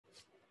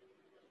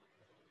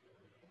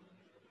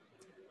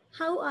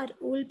how our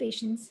old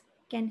patients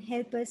can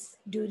help us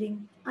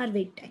during our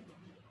wait time.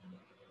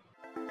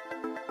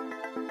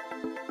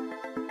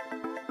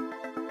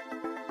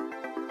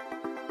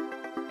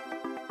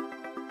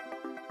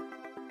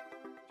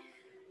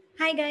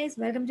 Hi guys,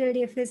 welcome to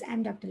LDFS.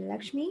 I'm Dr.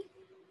 Lakshmy.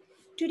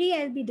 Today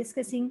I'll be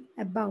discussing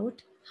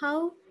about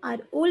how our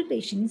old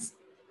patients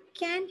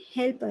can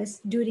help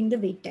us during the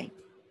wait time.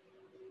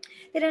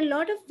 There are a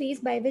lot of ways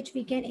by which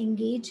we can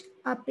engage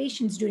our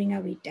patients during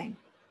our wait time.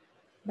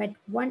 But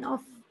one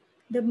of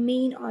the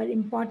main or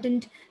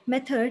important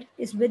method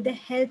is with the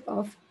help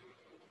of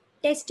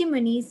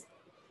testimonies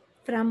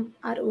from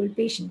our old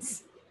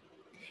patients.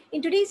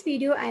 In today's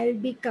video, I will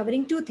be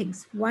covering two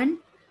things. One,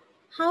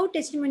 how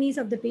testimonies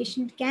of the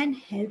patient can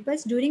help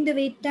us during the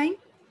wait time.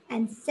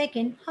 And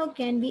second, how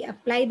can we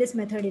apply this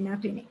method in our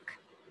clinic?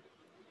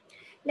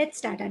 Let's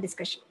start our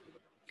discussion.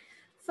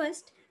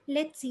 First,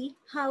 let's see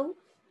how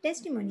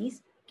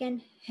testimonies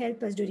can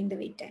help us during the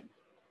wait time.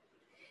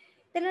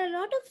 There are a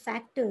lot of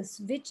factors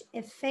which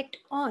affect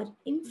or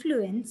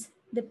influence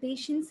the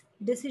patient's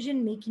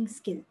decision-making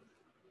skill.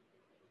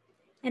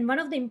 And one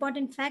of the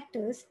important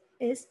factors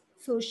is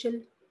social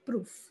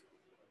proof.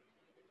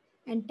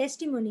 And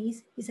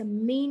testimonies is a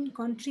main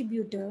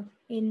contributor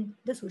in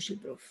the social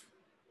proof.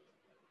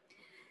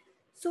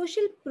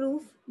 Social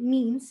proof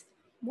means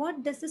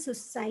what does the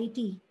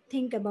society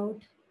think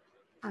about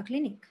our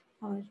clinic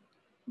or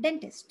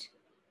dentist?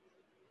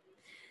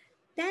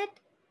 That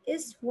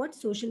is what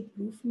social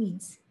proof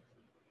means.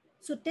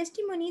 So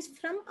testimonies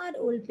from our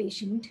old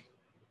patient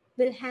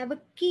will have a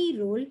key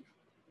role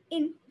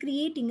in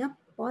creating a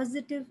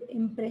positive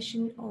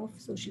impression of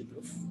social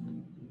proof.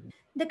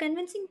 The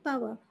convincing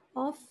power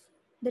of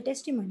the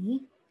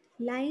testimony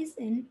lies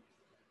in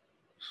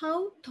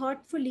how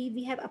thoughtfully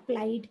we have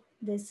applied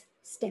this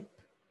step.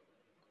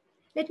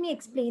 Let me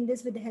explain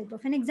this with the help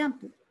of an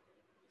example.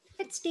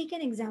 Let's take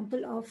an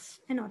example of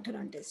an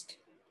orthodontist.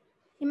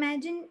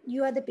 Imagine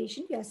you are the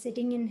patient, you are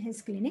sitting in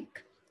his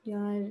clinic, you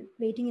are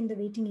waiting in the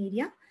waiting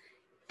area,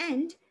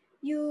 and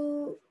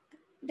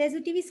there's a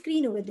TV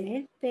screen over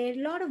there where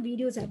a lot of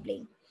videos are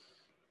playing.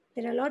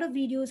 There are a lot of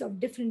videos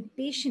of different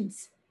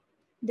patients,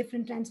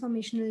 different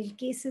transformational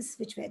cases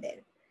which were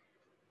there.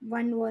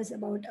 One was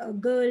about a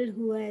girl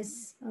who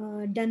has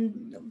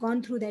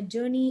gone through that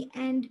journey,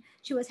 and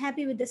she was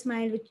happy with the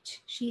smile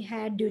which she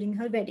had during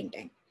her wedding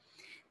time.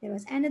 There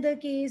was another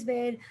case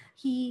where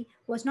he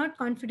was not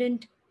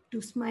confident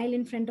to smile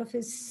in front of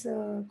his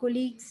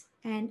colleagues,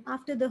 and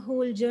after the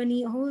whole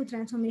journey, a whole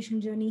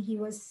transformation journey, he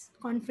was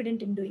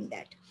confident in doing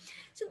that.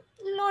 So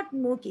a lot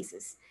more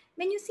cases.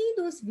 When you see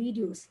those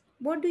videos,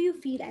 what do you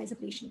feel as a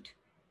patient?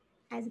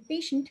 As a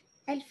patient,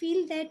 I'll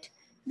feel that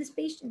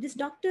this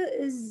doctor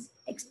is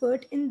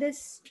expert in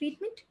this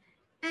treatment,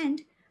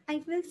 and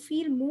I will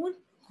feel more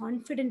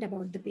confident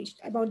about the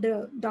patient, about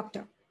the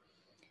doctor.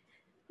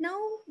 Now,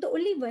 the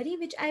only worry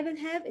which I will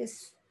have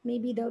is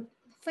maybe the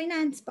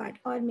finance part,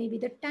 or maybe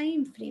the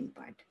time frame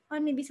part, or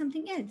maybe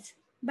something else.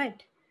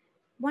 But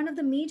one of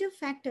the major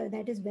factor,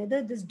 that is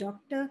whether this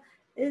doctor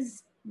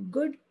is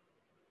good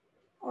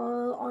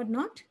or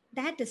not,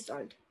 that is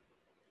solved.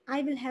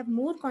 I will have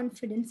more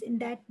confidence in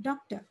that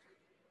doctor.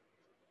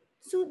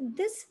 So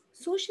this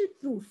social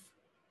proof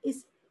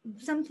is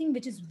something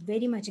which is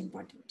very much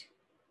important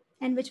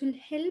and which will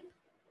help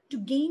to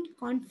gain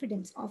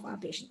confidence of our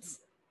patients.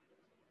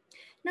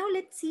 Now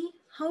let's see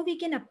how we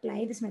can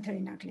apply this method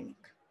in our clinic.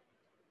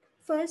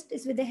 First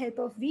is with the help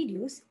of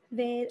videos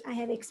where I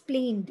have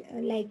explained,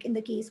 like in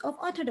the case of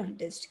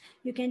orthodontist,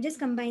 you can just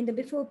combine the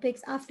before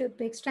pics, after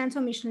pics,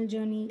 transformational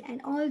journey, and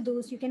all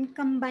those you can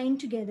combine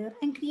together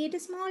and create a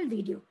small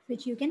video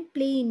which you can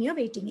play in your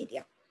waiting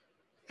area.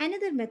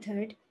 Another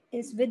method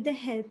is with the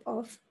help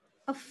of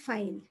a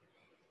file.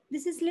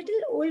 This is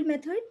little old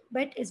method,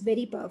 but is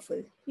very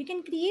powerful. You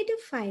can create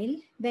a file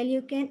where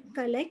you can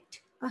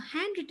collect a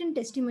handwritten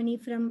testimony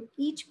from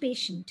each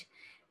patient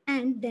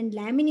and then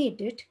laminate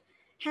it,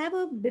 have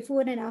a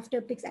before and after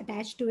pics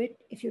attached to it.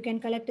 If you can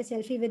collect a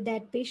selfie with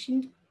that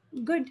patient,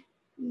 good,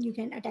 you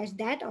can attach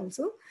that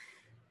also.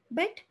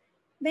 But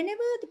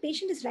whenever the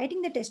patient is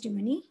writing the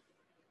testimony,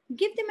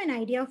 give them an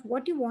idea of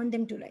what you want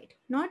them to write.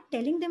 Not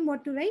telling them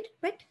what to write,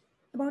 but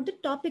about the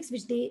topics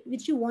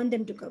which you want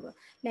them to cover.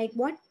 Like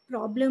what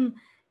problem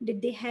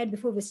did they had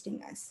before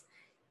visiting us?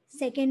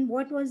 Second,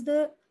 what was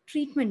the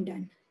treatment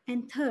done?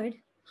 And third,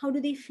 how do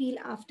they feel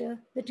after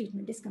the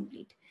treatment is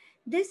complete?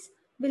 This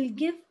will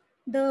give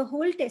the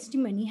whole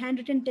testimony,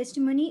 handwritten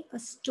testimony, a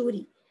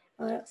story,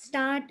 a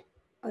start,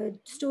 a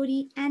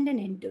story, and an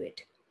end to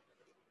it.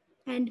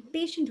 And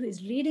patient who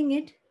is reading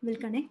it will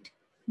connect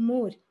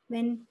more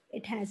when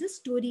it has a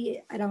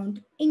story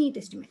around any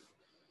testimony.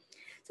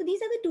 So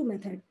these are the two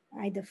methods,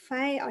 either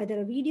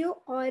a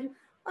video or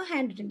a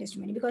handwritten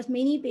testimony, because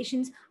many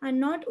patients are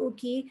not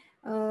okay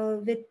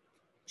with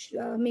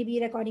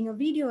maybe recording a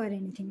video or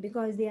anything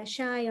because they are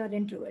shy or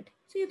introvert.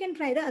 So you can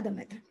try the other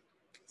method.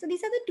 So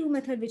these are the two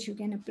methods which you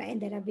can apply,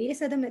 and there are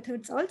various other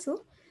methods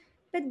also,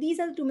 but these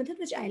are the two methods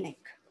which I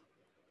like.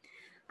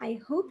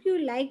 I hope you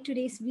liked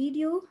today's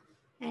video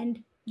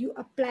and you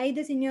apply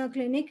this in your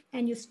clinic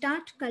and you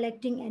start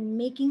collecting and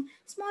making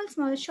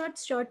small short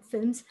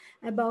films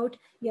about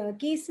your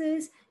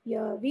cases,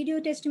 your video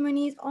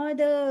testimonies, or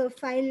the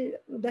file,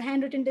 the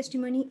handwritten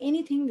testimony,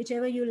 anything,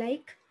 whichever you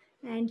like,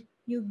 and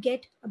you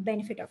get a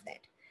benefit of that.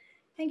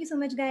 Thank you so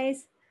much,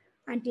 guys.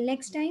 Until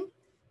next time,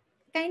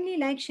 kindly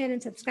like, share,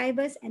 and subscribe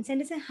us, and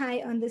send us a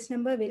hi on this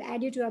number. We'll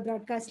add you to our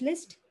broadcast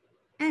list,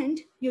 and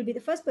you'll be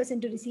the first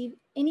person to receive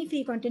any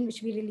free content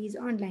which we release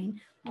online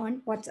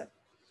on WhatsApp.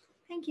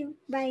 Thank you.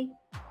 Bye.